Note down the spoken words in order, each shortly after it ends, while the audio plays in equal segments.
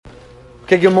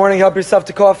Okay, good morning. Help yourself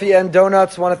to coffee and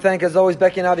donuts. Want to thank, as always,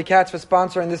 Becky and Avi Katz for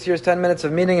sponsoring this year's 10 Minutes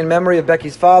of Meaning in memory of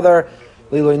Becky's father,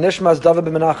 Liloy Nishmas, David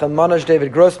Ben Menachem Manash,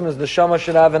 David Grossman's Neshama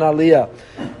Shadav and Aliyah.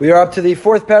 We are up to the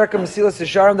fourth parak of Mesilas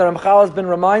Yesharim. The Ramchal has been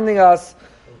reminding us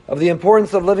of the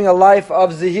importance of living a life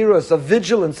of zehirus, of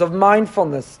vigilance, of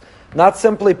mindfulness, not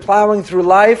simply plowing through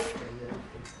life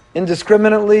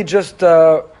indiscriminately, just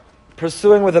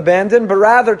pursuing with abandon, but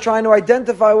rather trying to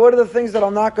identify what are the things that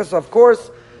will knock us off course.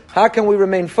 How can we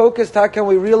remain focused? How can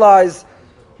we realize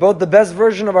both the best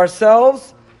version of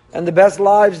ourselves and the best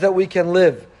lives that we can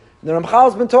live? The Ramchal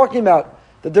has been talking about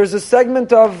that there's a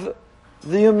segment of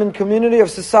the human community,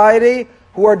 of society,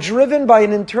 who are driven by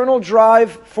an internal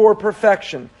drive for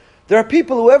perfection. There are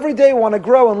people who every day want to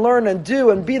grow and learn and do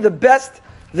and be the best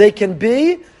they can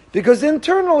be, because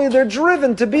internally they're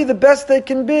driven to be the best they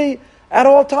can be at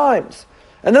all times.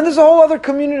 And then there's a whole other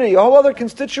community, a whole other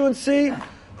constituency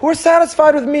who are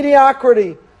satisfied with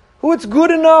mediocrity, who it's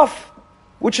good enough,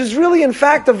 which is really in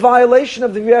fact a violation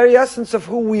of the very essence of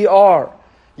who we are.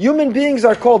 Human beings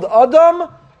are called Adam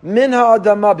min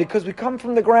ha'adama, because we come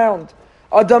from the ground.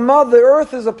 Adama, the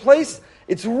earth, is a place,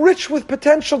 it's rich with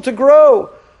potential to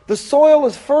grow. The soil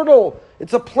is fertile.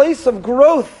 It's a place of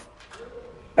growth,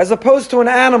 as opposed to an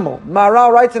animal.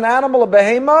 Maharal writes, an animal, a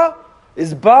behema,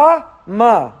 is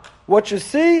ba-ma. What you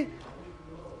see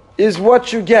is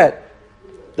what you get.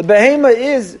 The behema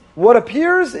is what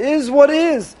appears, is what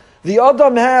is. The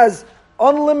Adam has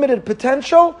unlimited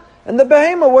potential, and the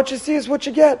behema, what you see is what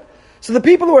you get. So the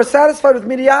people who are satisfied with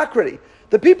mediocrity,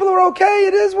 the people who are okay,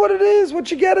 it is what it is,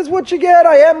 what you get is what you get,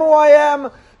 I am who I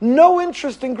am, no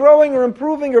interest in growing or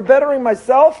improving or bettering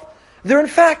myself, they're in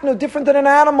fact no different than an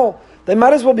animal. They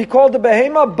might as well be called the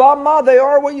behema, bama, they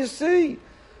are what you see.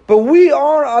 But we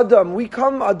are Adam, we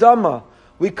come Adama.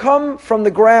 We come from the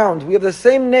ground. We have the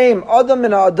same name, Adam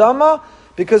and Adama,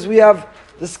 because we have,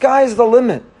 the sky is the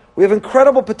limit. We have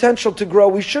incredible potential to grow.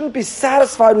 We shouldn't be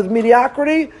satisfied with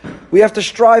mediocrity. We have to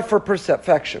strive for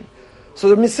perfection. So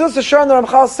the Mesilas Yesharim, the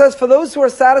Ramchal says, for those who are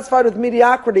satisfied with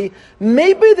mediocrity,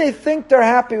 maybe they think they're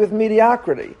happy with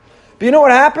mediocrity. But you know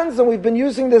what happens? And we've been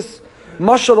using this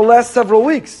mashal the last several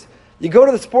weeks. You go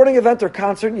to the sporting event or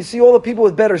concert, and you see all the people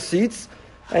with better seats,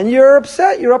 and you're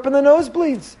upset. You're up in the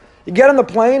nosebleeds. You get on the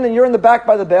plane and you're in the back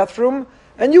by the bathroom,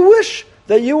 and you wish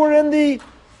that you were in the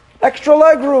extra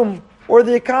leg room or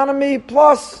the economy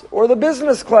plus or the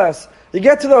business class. You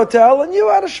get to the hotel and you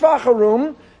had a shvacha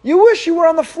room. You wish you were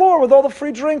on the floor with all the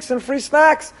free drinks and free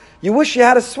snacks. You wish you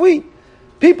had a suite.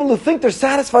 People who think they're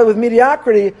satisfied with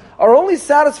mediocrity are only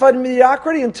satisfied with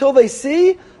mediocrity until they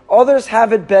see others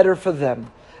have it better for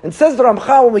them. And says the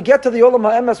Ramchal, when we get to the Olam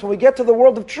HaEmes, when we get to the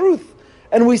world of truth,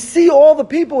 and we see all the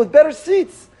people with better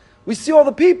seats, we see all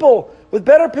the people with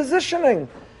better positioning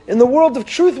in the world of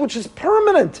truth, which is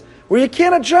permanent, where you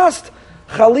can't adjust,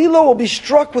 Chalila will be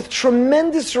struck with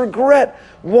tremendous regret.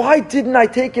 Why didn't I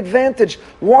take advantage?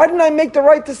 Why didn't I make the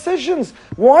right decisions?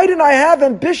 Why didn't I have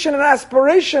ambition and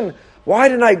aspiration? Why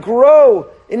didn't I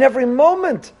grow in every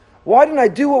moment? Why didn't I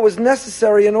do what was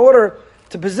necessary in order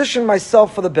to position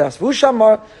myself for the best?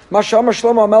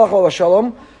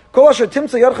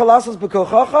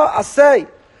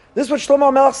 This is what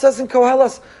Shlomo HaMelech says in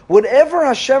Koheles. Whatever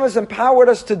Hashem has empowered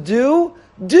us to do,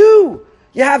 do.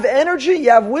 You have energy, you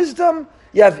have wisdom,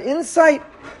 you have insight,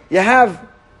 you have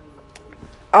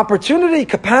opportunity,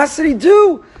 capacity,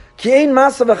 do. Ki ein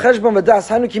masa v'cheshbon v'das,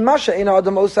 hanu ki masha ein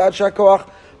ha'adam osa ad she'hakoach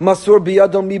masur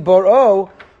biyado mibor'o,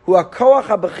 hu ha'koach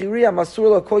ha'bechiri ha'masur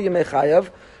lo kol yemei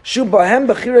chayav, shu bahem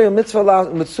bechiri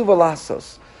ha'mitzuva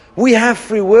lasos. We have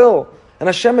free will, and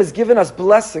Hashem has given us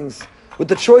blessings with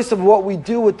the choice of what we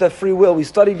do with the free will. We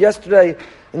studied yesterday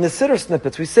in the Siddur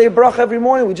snippets. We say bracha every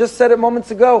morning. We just said it moments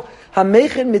ago.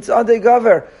 Hamechin mitzadei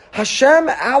gaver. Hashem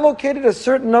allocated a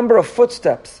certain number of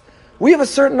footsteps. We have a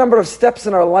certain number of steps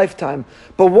in our lifetime.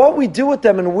 But what we do with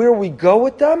them and where we go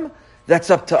with them,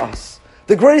 that's up to us.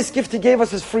 The greatest gift He gave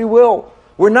us is free will.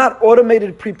 We're not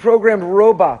automated, pre-programmed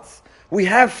robots. We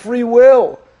have free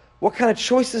will. What kind of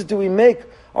choices do we make?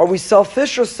 Are we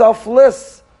selfish or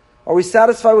selfless? Are we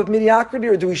satisfied with mediocrity,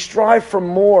 or do we strive for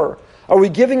more? Are we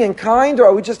giving in kind, or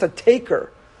are we just a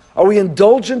taker? Are we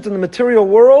indulgent in the material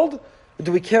world, or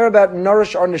do we care about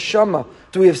nourish our neshama?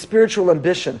 Do we have spiritual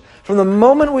ambition? From the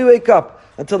moment we wake up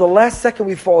until the last second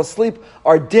we fall asleep,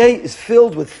 our day is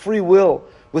filled with free will,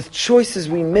 with choices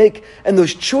we make. And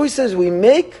those choices we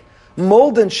make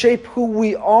mold and shape who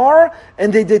we are,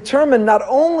 and they determine not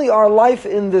only our life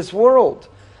in this world,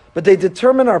 but they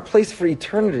determine our place for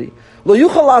eternity. What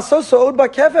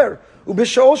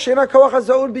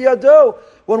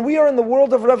when we are in the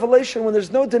world of revelation, when there's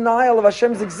no denial of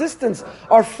Hashem's existence,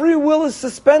 our free will is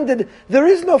suspended. There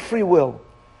is no free will.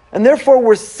 And therefore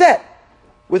we're set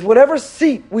with whatever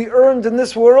seat we earned in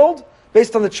this world,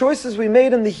 based on the choices we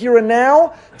made in the here and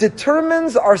now,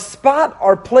 determines our spot,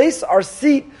 our place, our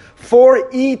seat for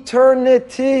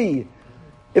eternity.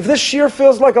 If this shir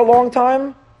feels like a long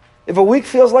time, if a week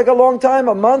feels like a long time,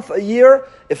 a month, a year,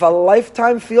 if a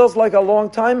lifetime feels like a long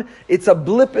time, it's a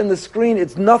blip in the screen,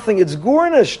 it's nothing, it's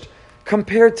garnished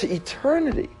compared to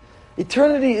eternity.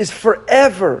 Eternity is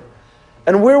forever.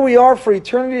 And where we are for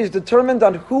eternity is determined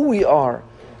on who we are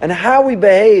and how we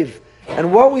behave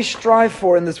and what we strive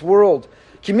for in this world.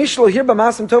 If you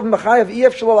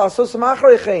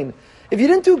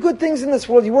didn't do good things in this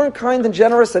world, you weren't kind and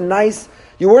generous and nice,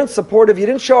 you weren't supportive, you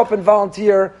didn't show up and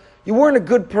volunteer, you weren't a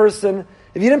good person,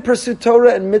 if you didn't pursue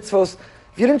Torah and mitzvos,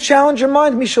 if you didn't challenge your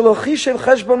mind, if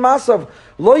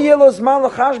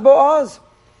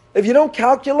you don't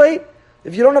calculate,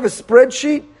 if you don't have a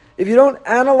spreadsheet, if you don't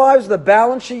analyze the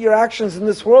balance sheet, your actions in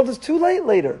this world, it's too late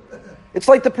later. It's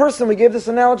like the person, we gave this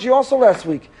analogy also last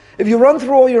week. If you run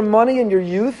through all your money in your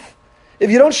youth,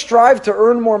 if you don't strive to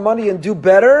earn more money and do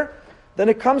better, then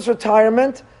it comes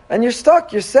retirement and you're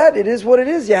stuck, you're set, it is what it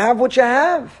is, you have what you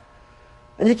have.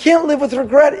 And you can't live with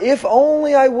regret. If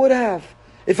only I would have.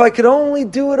 If I could only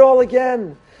do it all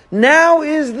again. Now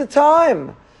is the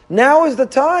time. Now is the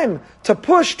time to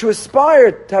push, to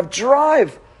aspire, to have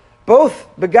drive. Both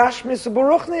begashmis and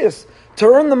baruchnius. To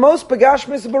earn the most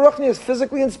begashmis and baruchnius,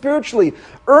 physically and spiritually.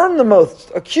 Earn the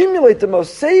most, accumulate the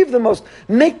most, save the most,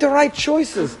 make the right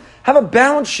choices. Have a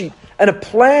balance sheet and a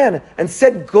plan and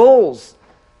set goals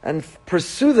and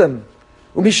pursue them.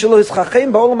 You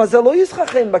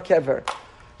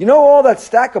know all that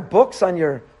stack of books on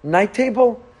your night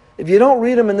table? If you don't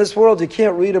read them in this world, you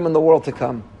can't read them in the world to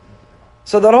come.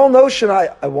 So that whole notion,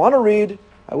 I want to read,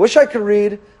 I wish I could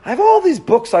read, I have all these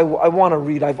books I want to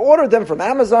read. I've ordered them from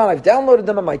Amazon, I've downloaded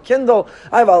them on my Kindle,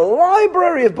 I have a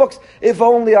library of books. If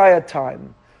only I had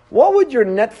time. What would your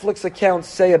Netflix account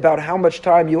say about how much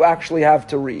time you actually have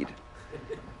to read?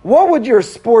 What would your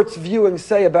sports viewing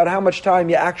say about how much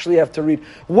time you actually have to read?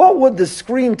 What would the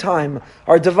screen time,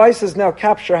 our devices now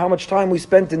capture how much time we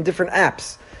spent in different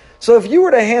apps? So if you were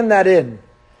to hand that in,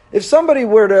 if somebody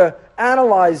were to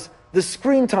analyze the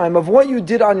screen time of what you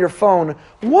did on your phone,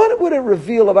 what would it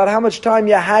reveal about how much time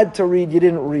you had to read you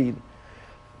didn't read?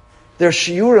 There's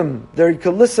shiurim, there you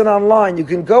can listen online, you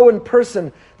can go in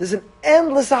person. There's an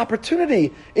endless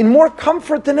opportunity in more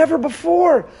comfort than ever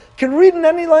before. You can read in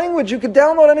any language, you can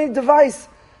download any device,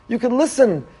 you can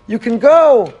listen, you can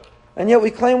go. And yet we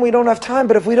claim we don't have time,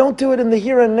 but if we don't do it in the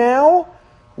here and now,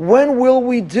 when will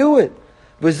we do it?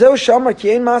 And that's what Shlomo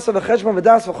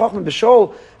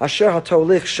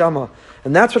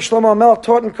HaMelech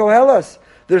taught in Koheles.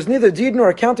 There's neither deed nor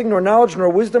accounting nor knowledge nor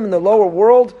wisdom in the lower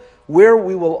world where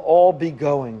we will all be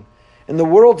going. In the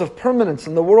world of permanence,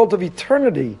 in the world of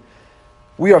eternity,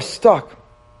 we are stuck.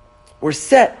 We're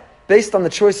set based on the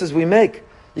choices we make.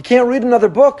 You can't read another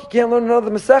book, you can't learn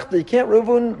another Masechta, you can't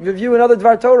review another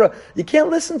Dvar Torah, you can't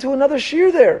listen to another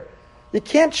shir there. You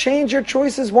can't change your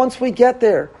choices once we get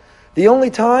there. The only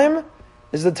time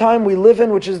is the time we live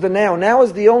in, which is the now. Now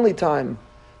is the only time.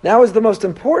 Now is the most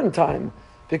important time,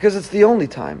 because it's the only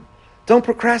time. Don't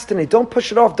procrastinate. Don't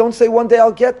push it off. Don't say one day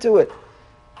I'll get to it.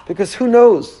 Because who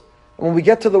knows? When we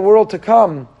get to the world to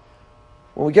come,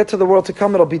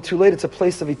 it'll be too late. It's a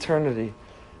place of eternity.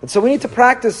 And so we need to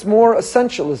practice more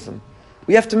essentialism.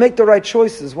 We have to make the right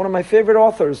choices. One of my favorite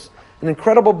authors, an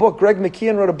incredible book, Greg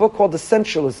McKeon, wrote a book called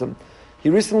Essentialism. He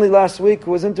recently, last week,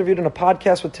 was interviewed in a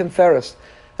podcast with Tim Ferriss.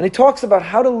 And he talks about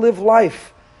how to live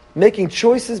life, making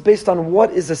choices based on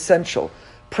what is essential.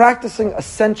 Practicing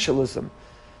essentialism.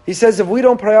 He says if we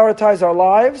don't prioritize our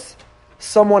lives,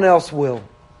 someone else will.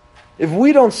 If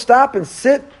we don't stop and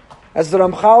sit, as the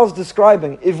Ramchal is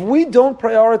describing, if we don't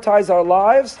prioritize our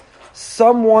lives,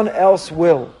 someone else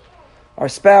will. Our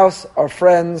spouse, our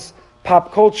friends,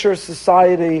 pop culture,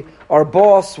 society, our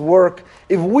boss, work.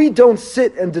 If we don't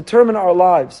sit and determine our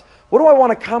lives, what do I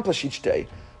want to accomplish each day?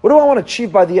 What do I want to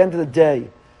achieve by the end of the day?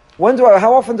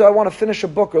 How often do I want to finish a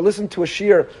book or listen to a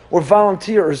shir or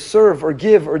volunteer or serve or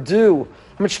give or do?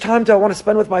 How much time do I want to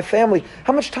spend with my family?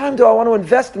 How much time do I want to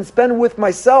invest and spend with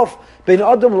myself? Bein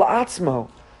adam la'atzmo,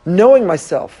 knowing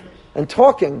myself and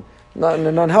talking, not in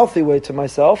an unhealthy way to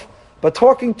myself, but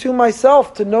talking to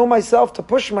myself, to know myself, to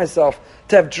push myself,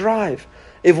 to have drive.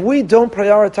 If we don't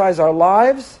prioritize our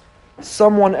lives,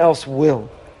 someone else will.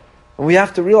 And we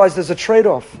have to realize there's a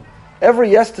trade-off.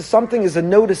 Every yes to something is a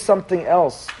no to something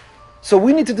else. So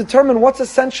we need to determine what's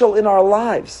essential in our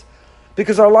lives.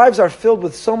 Because our lives are filled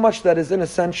with so much that is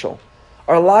inessential.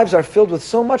 Our lives are filled with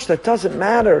so much that doesn't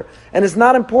matter and is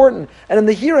not important. And in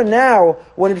the here and now,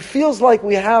 when it feels like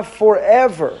we have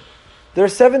forever, there are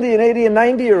 70 and 80 and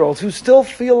 90-year-olds who still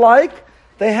feel like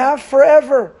they have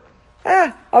forever.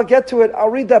 I'll get to it. I'll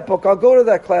read that book. I'll go to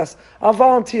that class. I'll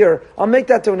volunteer. I'll make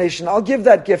that donation. I'll give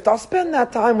that gift. I'll spend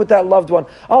that time with that loved one.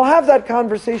 I'll have that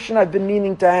conversation I've been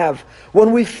meaning to have.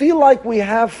 When we feel like we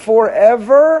have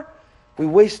forever, we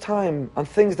waste time on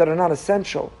things that are not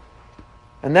essential.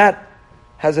 And that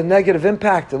has a negative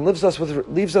impact and leaves us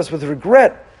with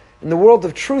regret in the world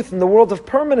of truth, in the world of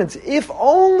permanence. If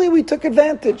only we took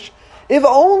advantage. If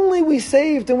only we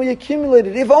saved and we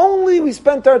accumulated. If only we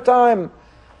spent our time.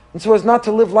 And so as not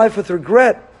to live life with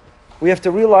regret, we have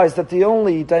to realize that the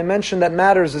only dimension that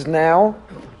matters is now,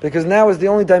 because now is the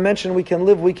only dimension we can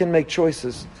live, we can make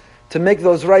choices. To make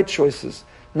those right choices.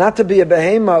 Not to be a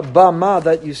behema, bama,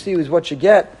 that you see is what you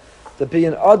get. To be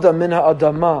an adam min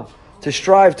ha'adama. To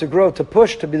strive, to grow, to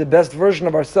push, to be the best version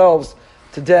of ourselves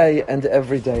today and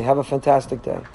every day. Have a fantastic day.